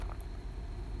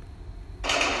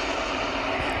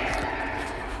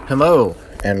Hello,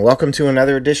 and welcome to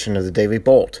another edition of the Daily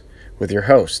Bolt with your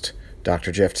host, Dr.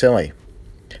 Jeff Tilley.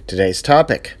 Today's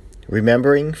topic,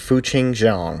 remembering Fuquing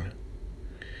Zhang.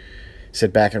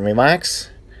 Sit back and relax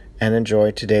and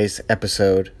enjoy today's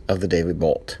episode of the Daily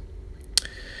Bolt.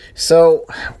 So,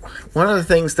 one of the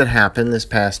things that happened this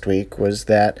past week was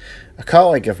that a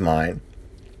colleague of mine,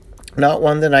 not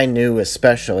one that I knew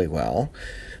especially well,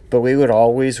 but we would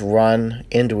always run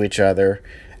into each other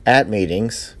at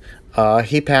meetings,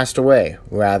 he passed away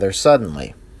rather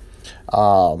suddenly.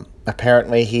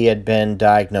 Apparently he had been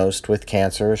diagnosed with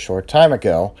cancer a short time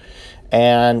ago,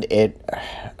 and it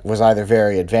was either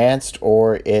very advanced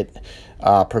or it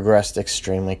progressed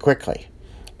extremely quickly,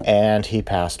 and he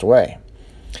passed away.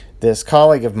 This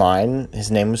colleague of mine,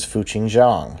 his name was Fuquing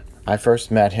Zhang. I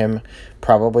first met him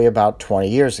probably about 20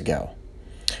 years ago.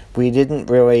 We didn't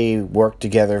really work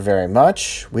together very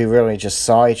much. We really just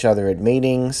saw each other at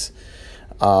meetings.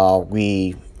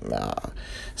 We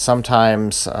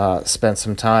sometimes spent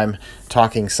some time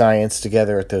talking science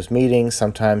together at those meetings.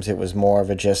 Sometimes it was more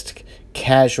of a just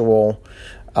casual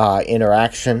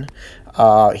interaction.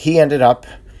 He ended up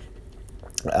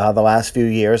the last few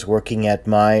years working at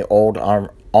my old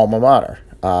alma mater,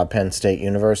 Penn State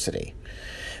University,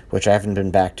 which I haven't been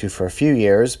back to for a few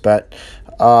years, but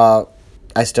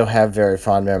I still have very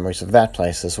fond memories of that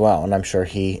place as well, and I'm sure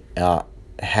he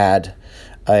had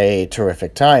a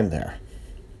terrific time there.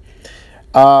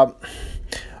 I'm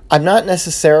not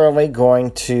necessarily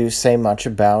going to say much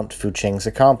about Fuqing's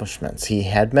accomplishments. He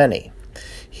had many.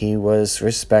 He was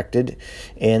respected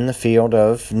in the field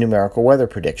of numerical weather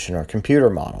prediction or computer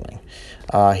modeling.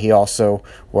 He also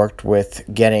worked with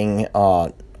getting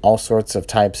all sorts of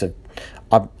types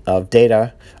of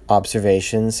data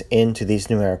observations into these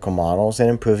numerical models and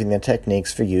improving the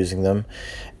techniques for using them,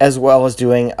 as well as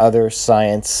doing other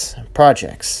science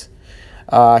projects.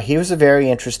 He was a very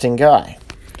interesting guy,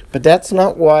 but that's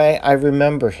not why I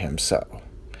remember him so,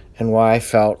 and why I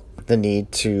felt the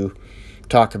need to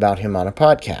talk about him on a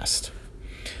podcast.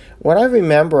 What I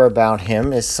remember about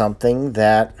him is something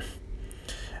that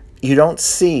you don't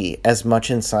see as much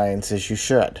in science as you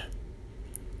should.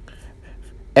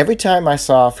 Every time I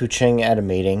saw Fuqing at a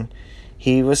meeting,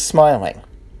 he was smiling.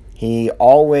 He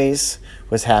always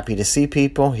was happy to see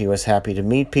people, he was happy to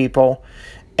meet people,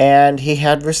 and he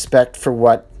had respect for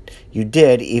what you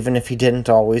did, even if he didn't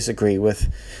always agree with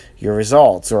your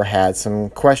results or had some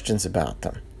questions about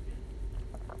them.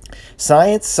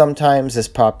 Science sometimes is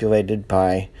populated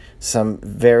by some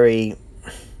very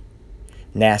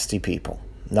nasty people,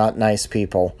 not nice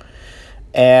people,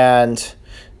 and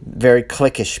very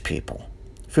cliquish people.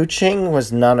 Fuqing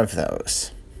was none of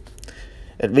those,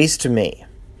 at least to me.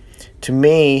 To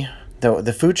me,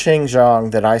 the Fuquing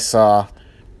Zhang that I saw,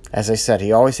 as I said,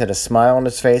 he always had a smile on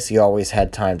his face. He always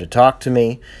had time to talk to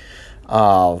me.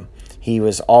 He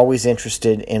was always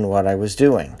interested in what I was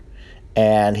doing,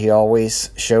 and he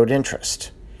always showed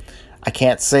interest. I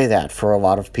can't say that for a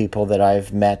lot of people that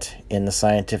I've met in the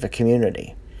scientific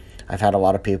community. I've had a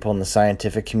lot of people in the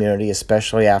scientific community,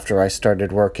 especially after I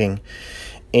started working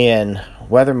in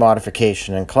weather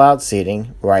modification and cloud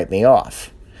seeding, write me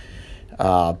off.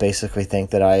 Basically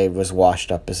think that I was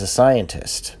washed up as a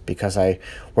scientist because I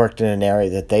worked in an area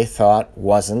that they thought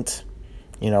wasn't,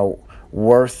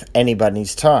 worth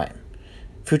anybody's time.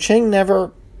 Fuqing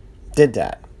never did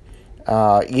that.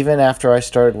 Even after I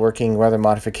started working weather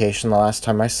modification, the last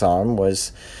time I saw him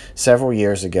was several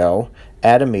years ago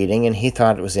at a meeting, and he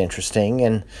thought it was interesting,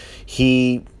 and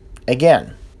he,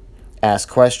 again, asked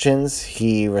questions.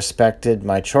 He respected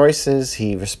my choices.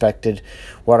 He respected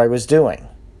what I was doing.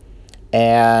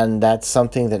 And that's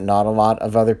something that not a lot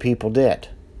of other people did.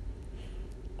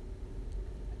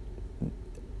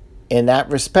 In that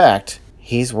respect,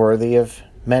 he's worthy of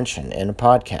mention in a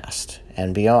podcast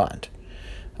and beyond.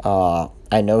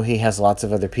 I know he has lots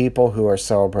of other people who are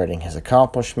celebrating his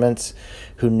accomplishments,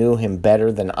 who knew him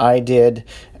better than I did,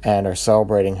 and are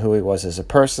celebrating who he was as a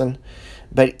person.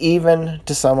 But even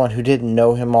to someone who didn't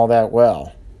know him all that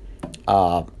well,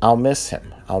 I'll miss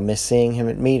him. I'll miss seeing him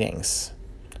at meetings,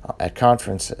 at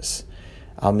conferences.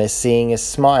 I'll miss seeing his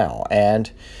smile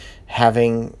and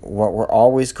having what were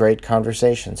always great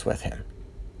conversations with him.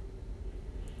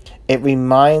 It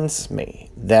reminds me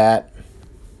that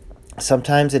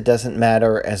sometimes it doesn't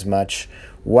matter as much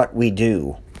what we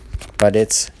do, but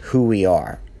it's who we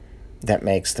are that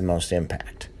makes the most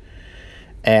impact.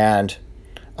 And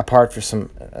apart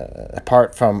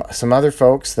from some other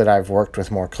folks that I've worked with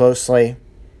more closely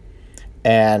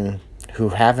and who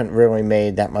haven't really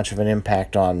made that much of an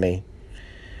impact on me,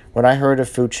 when I heard of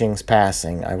Fuqing's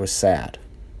passing, I was sad.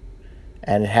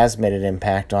 And it has made an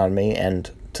impact on me, and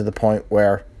to the point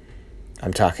where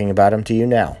I'm talking about him to you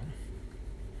now.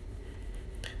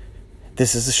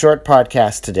 This is a short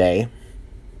podcast today,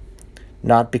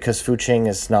 not because Fuquing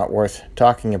is not worth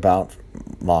talking about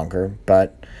longer,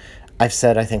 but I've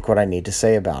said, I think, what I need to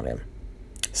say about him.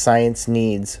 Science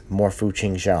needs more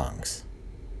Fuquing Zhangs.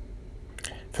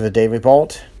 For the Daily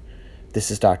Bolt, this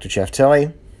is Dr. Jeff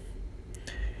Tilley.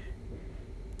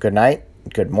 Good night,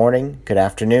 good morning, good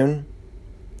afternoon,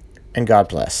 and God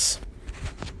bless.